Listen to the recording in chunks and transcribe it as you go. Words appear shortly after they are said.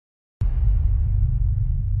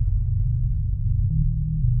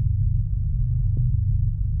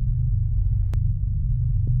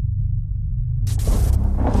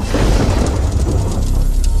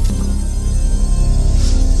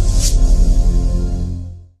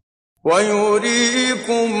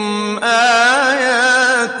ويريكم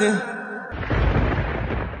آياته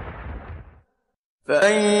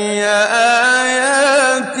فأي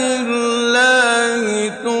آيات الله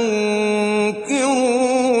تنكرون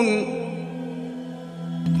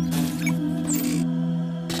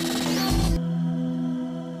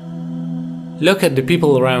Look at the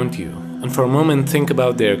people around you, and for a moment think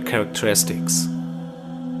about their characteristics.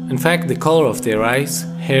 In fact, the color of their eyes,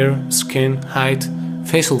 hair, skin, height,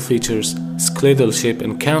 facial features, skeletal shape,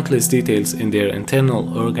 and countless details in their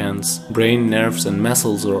internal organs, brain, nerves, and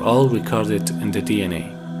muscles are all recorded in the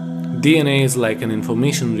DNA. DNA is like an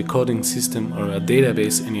information recording system or a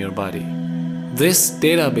database in your body. This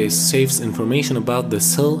database saves information about the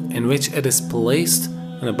cell in which it is placed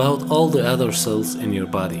and about all the other cells in your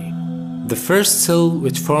body. The first cell,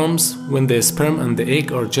 which forms when the sperm and the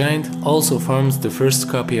egg are joined, also forms the first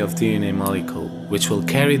copy of DNA molecule, which will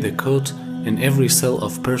carry the code in every cell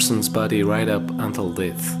of person's body right up until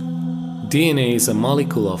death. DNA is a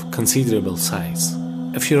molecule of considerable size.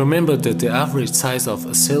 If you remember that the average size of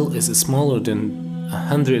a cell is smaller than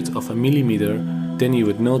 100th of a millimeter, then you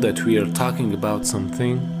would know that we are talking about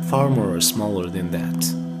something far more smaller than that.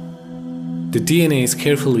 The DNA is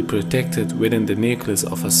carefully protected within the nucleus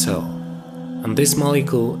of a cell, and this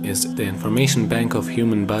molecule is the information bank of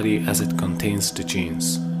human body as it contains the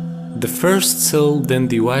genes. The first cell then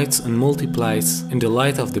divides and multiplies in the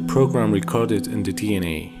light of the program recorded in the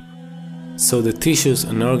DNA. So the tissues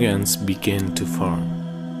and organs begin to form.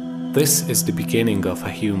 This is the beginning of a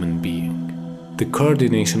human being. The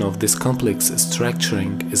coordination of this complex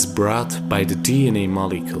structuring is brought by the DNA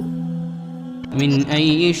molecule. من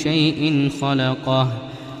أي شيء خلقه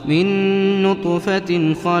من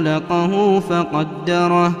نطفة خلقه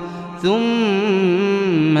فقدره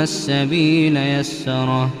ثم السبيل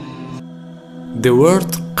يسره. The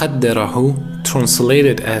word قدره,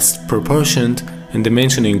 translated as proportioned in the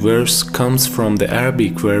mentioning verse, comes from the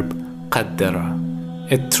Arabic verb قدر.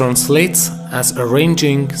 It translates as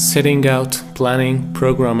arranging, setting out, planning,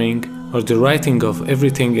 programming, or the writing of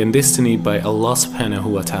everything in destiny by Allah subhanahu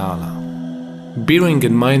wa ta'ala. Bearing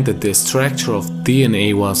in mind that the structure of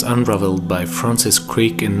DNA was unraveled by Francis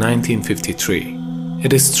Crick in 1953,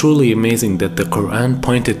 it is truly amazing that the Quran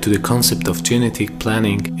pointed to the concept of genetic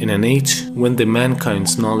planning in an age when the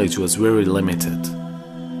mankind's knowledge was very limited.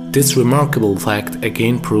 This remarkable fact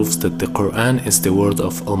again proves that the Quran is the word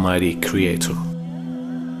of Almighty Creator.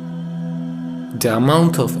 The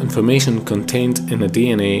amount of information contained in a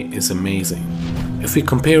DNA is amazing. If we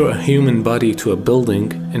compare a human body to a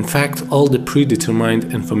building, in fact, all the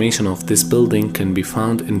predetermined information of this building can be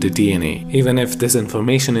found in the DNA, even if this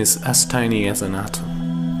information is as tiny as an atom.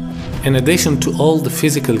 In addition to all the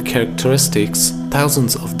physical characteristics,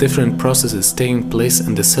 thousands of different processes taking place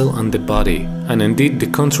in the cell and the body, and indeed the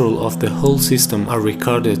control of the whole system, are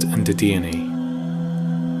recorded in the DNA.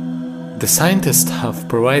 The scientists have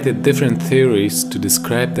provided different theories to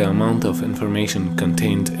describe the amount of information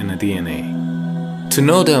contained in a DNA. To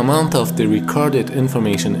know the amount of the recorded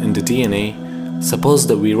information in the DNA, suppose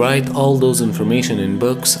that we write all those information in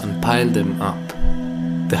books and pile them up.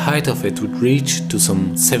 The height of it would reach to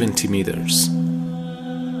some 70 meters.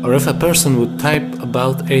 Or if a person would type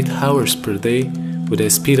about 8 hours per day with a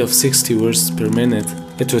speed of 60 words per minute,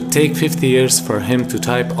 it would take 50 years for him to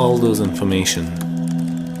type all those information.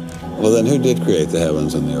 Well, then who did create the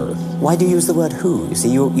heavens and the earth? Why do you use the word who? You see,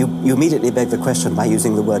 you immediately beg the question by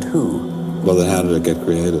using the word who. Well, then how did it get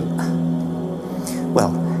created?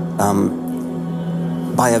 Well,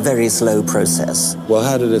 by a very slow process. Well,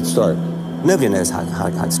 how did it start? Nobody knows how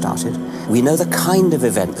it started. We know the kind of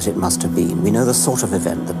event that it must have been. We know the sort of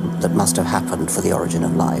event that must have happened for the origin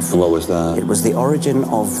of life. And what was that? It was the origin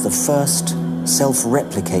of the first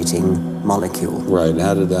self-replicating molecule. Right,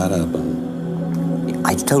 how did that happen?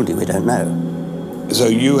 I told you we don't know. So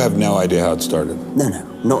you have no idea how it started? No,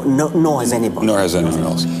 nor has anybody. Nor has anyone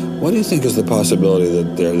else. What do you think is the possibility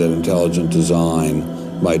that intelligent design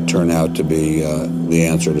might turn out to be the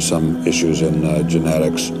answer to some issues in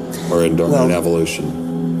genetics or in evolution?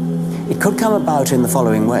 It could come about in the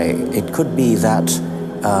following way. It could be that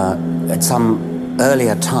at some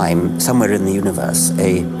earlier time, somewhere in the universe,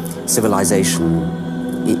 a civilization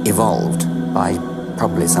evolved by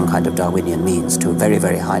probably some kind of Darwinian means to a very,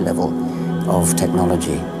 very high level of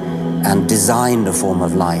technology and designed a form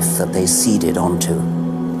of life that they seeded onto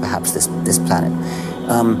perhaps this planet.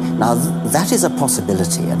 Now, that is a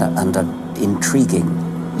possibility and an intriguing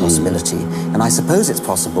possibility. And I suppose it's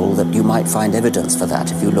possible that you might find evidence for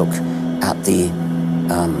that if you look at the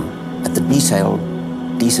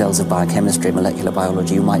details of biochemistry, molecular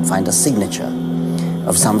biology. You might find a signature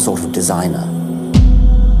of some sort of designer.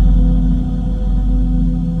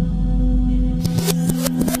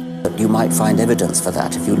 might find evidence for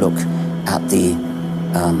that if you look at the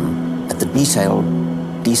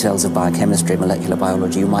details of biochemistry, molecular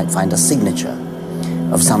biology. You might find a signature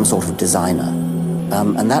of some sort of designer.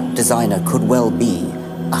 And that designer could well be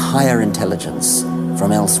a higher intelligence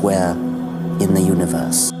from elsewhere in the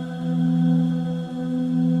universe.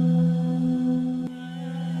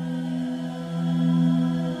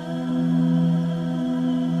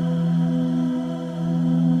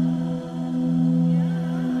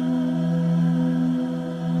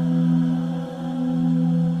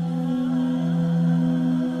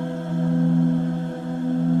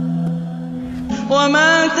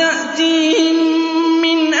 وما تأتيهم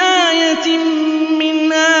من آية من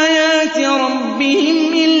آيات ربهم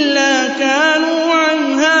إلا كانوا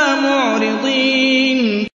عنها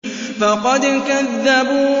معرضين فقد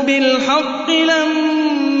كذبوا بالحق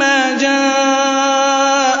لما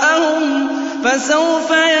جاءهم فسوف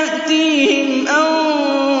يأتيهم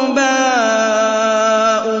أنباء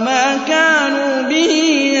ما كانوا به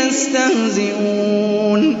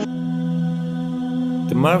يستهزئون.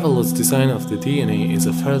 The marvelous design of the DNA is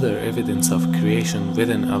a further evidence of creation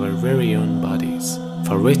within our very own bodies,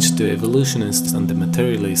 for which the evolutionists and the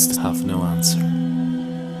materialists have no answer.